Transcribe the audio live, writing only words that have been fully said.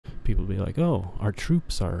people be like, oh, our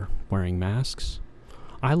troops are wearing masks.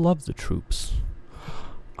 I love the troops.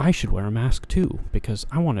 I should wear a mask too because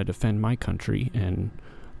I want to defend my country and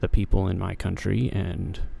the people in my country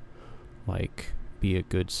and, like, be a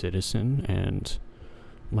good citizen and,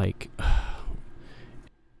 like...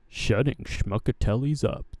 Shutting Schmuckatelli's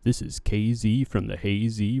up. This is KZ from the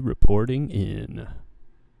Hazy reporting in.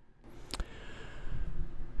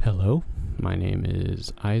 Hello, my name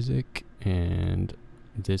is Isaac, and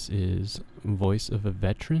this is Voice of a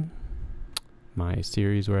Veteran, my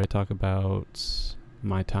series where I talk about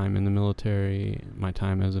my time in the military, my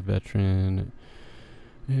time as a veteran,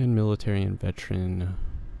 and military and veteran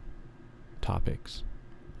topics.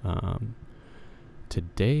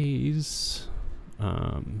 Today's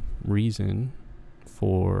reason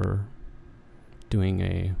for doing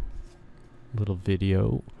a little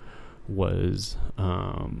video was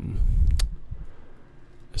a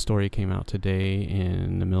story came out today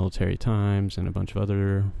in the Military Times and a bunch of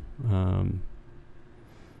other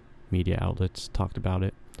media outlets talked about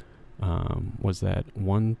it. Was that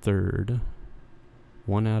 1/3,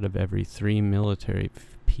 1 out of every 3 military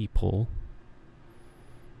people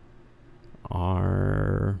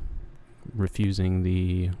are refusing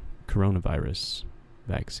the coronavirus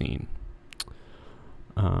vaccine.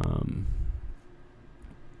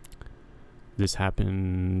 This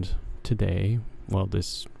happened today. Well,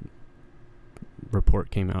 this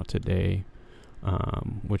report came out today,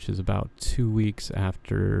 which is about 2 weeks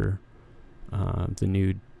after the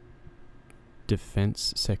new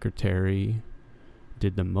defense secretary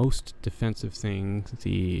did the most defensive thing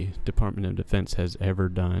the Department of Defense has ever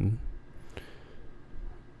done.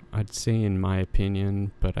 I'd say in my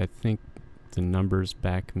opinion, but I think the numbers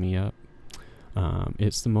back me up.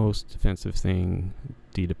 It's the most defensive thing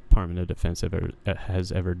the Department of Defense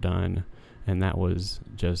has ever done, and that was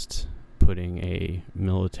just putting a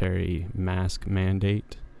military mask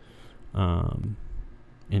mandate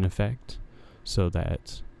in effect, so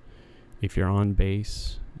that if you're on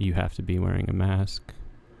base, you have to be wearing a mask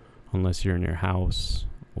unless you're in your house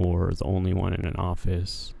or the only one in an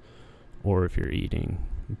office, or if you're eating.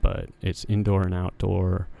 But it's indoor and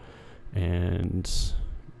outdoor, and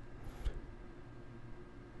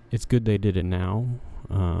it's good they did it now.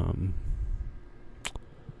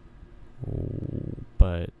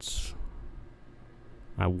 But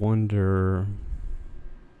I wonder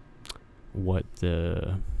what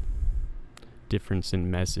the difference in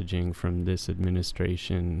messaging from this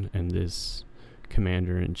administration and this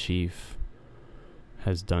commander-in-chief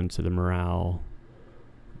has done to the morale,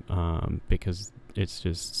 because it's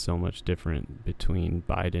just so much different between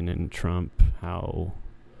Biden and Trump, how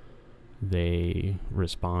they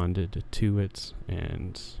responded to it,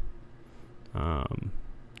 and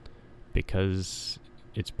because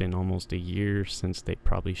it's been almost a year since they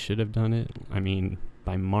probably should have done it. I mean,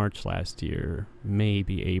 by March last year,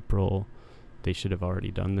 maybe April, they should have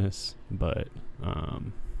already done this, but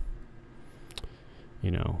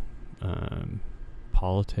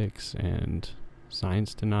politics and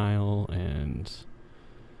science denial and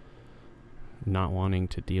not wanting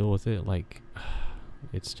to deal with it, like,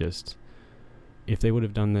 it's just, if they would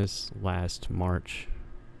have done this last March,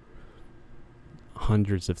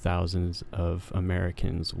 hundreds of thousands of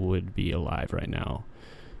Americans would be alive right now,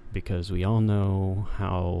 because we all know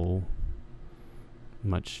how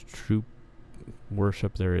much troop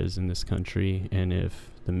worship there is in this country, and if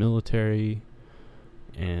the military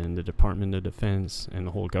and the Department of Defense and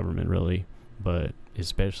the whole government really, but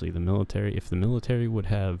especially the military, if the military would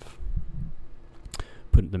have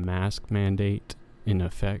put the mask mandate in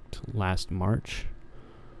effect last March,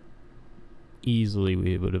 easily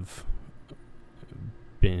we would have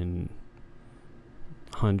been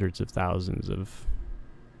hundreds of thousands of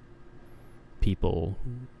people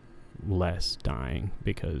less dying,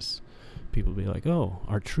 because people be like, oh,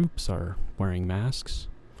 our troops are wearing masks.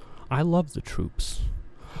 I love the troops.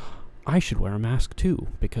 I should wear a mask too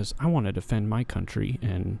because I want to defend my country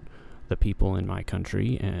and the people in my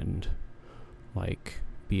country and, like,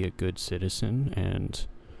 be a good citizen. And,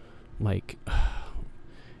 like,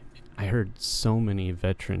 I heard so many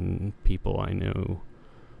veteran people I knew,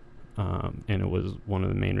 and it was one of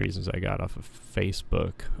the main reasons I got off of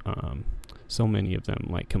Facebook. So many of them,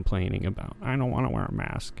 like, complaining about, I don't want to wear a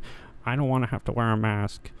mask. I don't want to have to wear a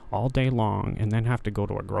mask all day long and then have to go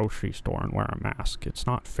to a grocery store and wear a mask. It's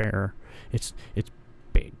not fair. It's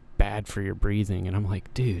bad for your breathing. And I'm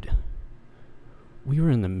like, dude, we were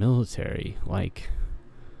in the military. Like,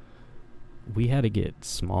 we had to get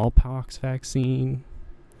smallpox vaccine,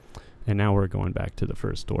 and now we're going back to the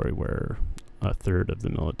first story where a third of the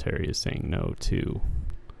military is saying no to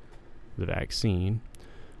the vaccine.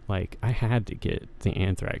 like, I had to get the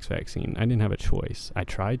anthrax vaccine. I didn't have a choice. I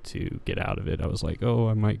tried to get out of it. I was like, oh,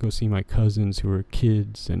 I might go see my cousins who are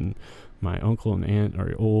kids, and my uncle and aunt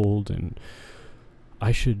are old, and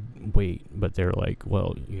I should wait. But they're like,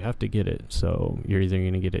 well, you have to get it. So you're either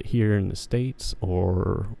going to get it here in the States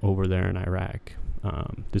or over there in Iraq.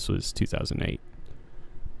 This was 2008.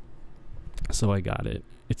 So I got it.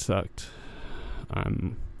 It sucked.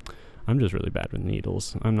 I'm just really bad with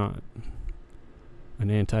needles. I'm not an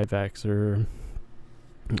anti-vaxxer.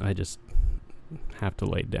 I just have to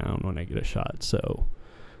lay down when I get a shot. So,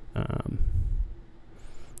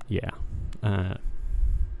 yeah.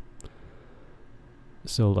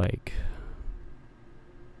 So, like,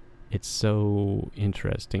 it's so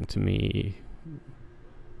interesting to me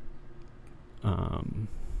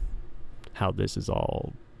how this is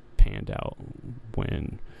all panned out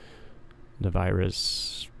when the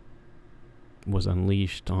virus was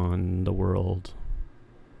unleashed on the world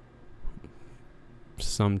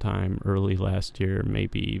sometime early last year,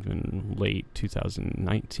 maybe even late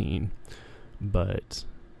 2019, but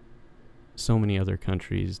so many other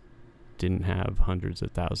countries didn't have hundreds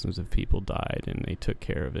of thousands of people died, and they took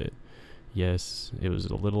care of it. Yes, it was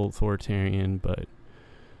a little authoritarian, but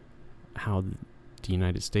how the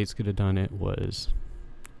United States could have done it was,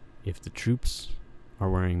 if the troops are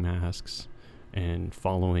wearing masks and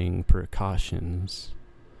following precautions,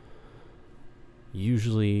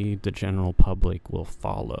 usually the general public will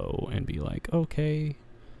follow and be like, okay,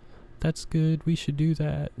 that's good, we should do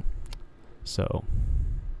that. So,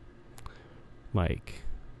 like,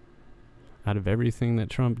 out of everything that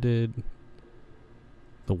Trump did,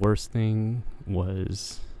 the worst thing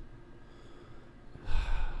was,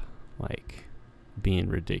 like, being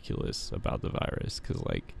ridiculous about the virus, because,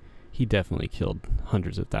 like, he definitely killed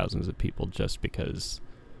hundreds of thousands of people just because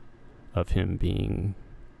of him being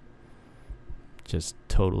just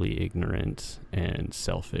totally ignorant and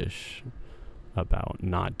selfish about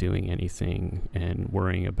not doing anything and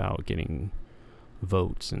worrying about getting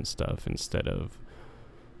votes and stuff, instead of,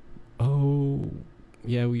 oh,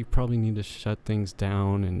 yeah, we probably need to shut things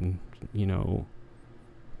down and, you know,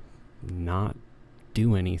 not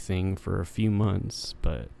do anything for a few months.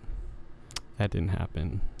 But that didn't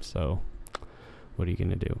happen. So what are you going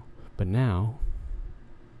to do? But now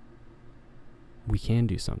we can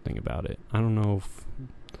do something about it. I don't know if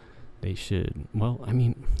they should. Well, I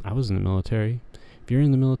mean, I was in the military. If you're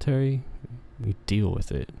in the military, you deal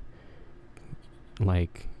with it.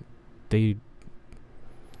 Like, they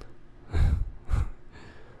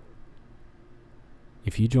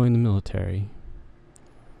if you join the military,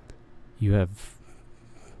 you have,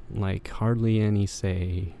 like, hardly any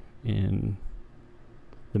say in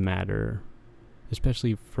the matter,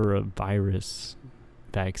 especially for a virus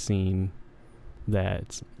vaccine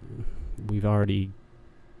that we've already,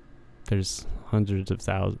 there's hundreds of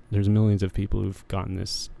thousands, there's millions of people who've gotten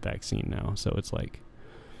this vaccine now. So it's like,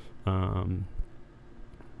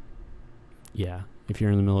 yeah, if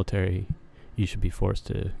you're in the military, you should be forced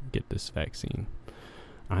to get this vaccine.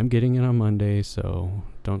 I'm getting it on Monday, so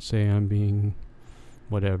don't say I'm being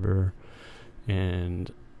whatever. And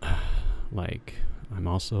like, I'm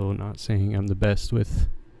also not saying I'm the best with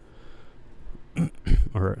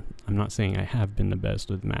or I'm not saying I have been the best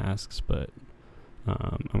with masks, but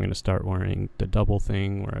I'm going to start wearing the double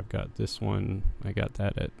thing where I've got this one, I got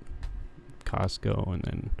that at Costco, and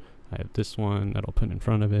then I have this one that I'll put in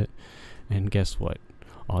front of it. And guess what?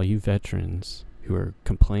 All you veterans who are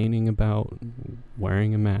complaining about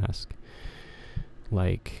wearing a mask,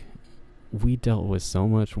 like, we dealt with so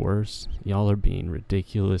much worse. Y'all are being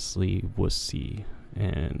ridiculously wussy.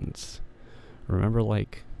 And remember,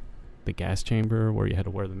 like, the gas chamber where you had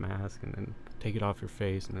to wear the mask and then take it off your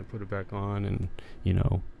face and then put it back on and, you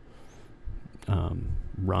know,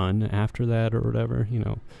 run after that or whatever? You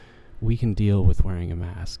know, we can deal with wearing a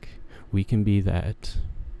mask. We can be that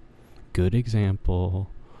good example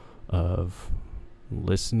of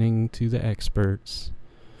listening to the experts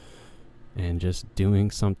and just doing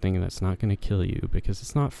something that's not going to kill you, because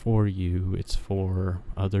it's not for you, it's for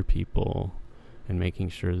other people, and making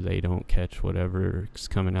sure they don't catch whatever's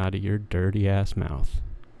coming out of your dirty ass mouth.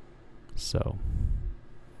 So,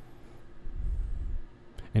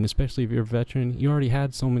 and especially if you're a veteran, you already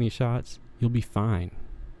had so many shots, you'll be fine.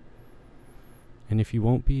 And if you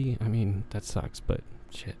won't be, I mean, that sucks, but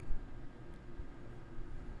shit,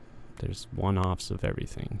 there's one-offs of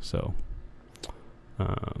everything. So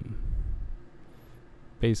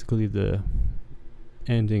basically the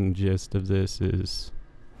ending gist of this is,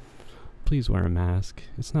 please wear a mask.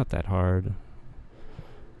 It's not that hard.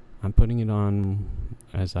 I'm putting it on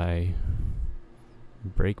as I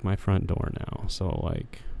break my front door now. So,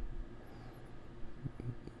 like,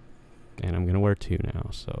 and I'm going to wear 2 now,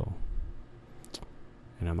 so.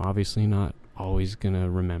 And I'm obviously not always going to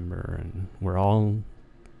remember, and we're all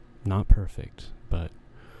not perfect, but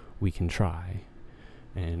we can try,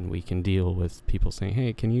 and we can deal with people saying,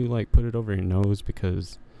 hey, can you like put it over your nose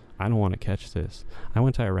because I don't want to catch this. I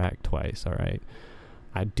went to Iraq twice, all right?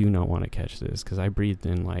 I do not want to catch this because I breathed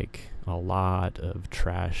in like a lot of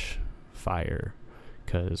trash fire,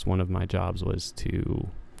 because one of my jobs was to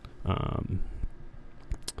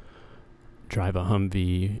drive a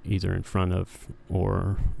Humvee either in front of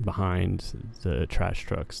or behind the trash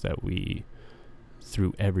trucks that we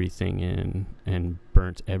threw everything in and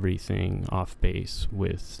burnt everything off base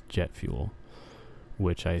with jet fuel,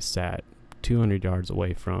 which I sat 200 yards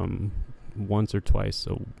away from once or twice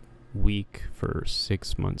a week for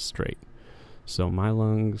 6 months straight. So my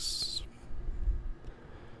lungs,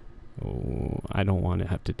 I don't want to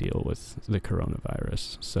have to deal with the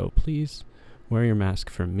coronavirus. So please wear your mask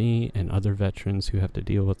for me and other veterans who have to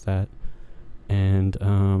deal with that. And,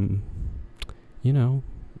 you know,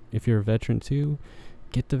 if you're a veteran too,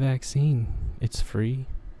 get the vaccine. It's free.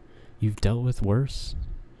 You've dealt with worse.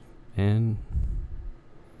 And,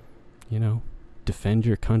 you know, defend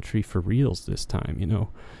your country for reals this time, you know.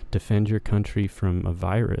 Defend your country from a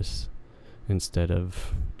virus instead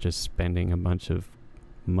of just spending a bunch of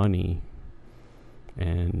money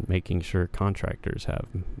and making sure contractors have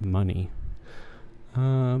money.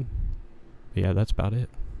 Yeah, that's about it.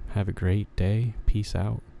 Have a great day. Peace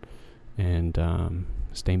out. And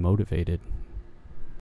stay motivated.